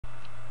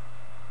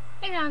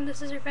Hey John,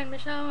 this is your friend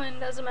Michelle,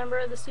 and as a member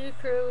of the Soooo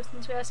crew,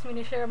 since you asked me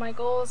to share my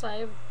goals,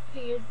 I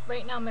figured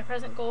right now my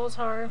present goals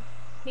are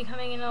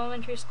becoming an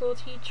elementary school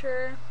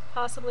teacher,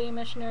 possibly a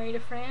missionary to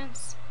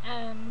France,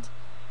 and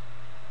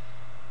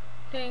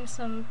doing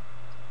some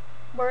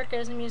work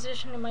as a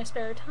musician in my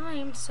spare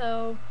time.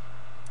 So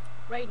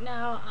right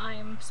now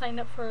I'm signed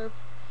up for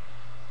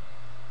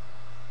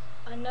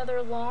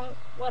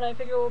what I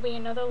figure will be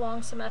another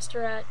long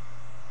semester at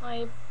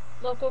my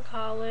local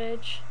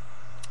college,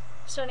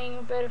 studying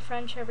a bit of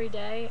French every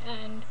day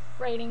and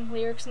writing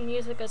lyrics and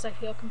music as I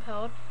feel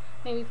compelled.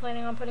 Maybe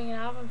planning on putting an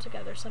album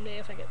together someday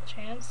if I get the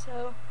chance.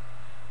 So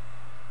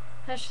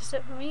that's just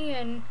it for me,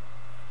 and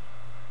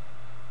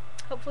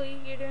hopefully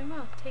you're doing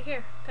well. Take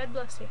care. God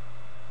bless you.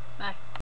 Bye.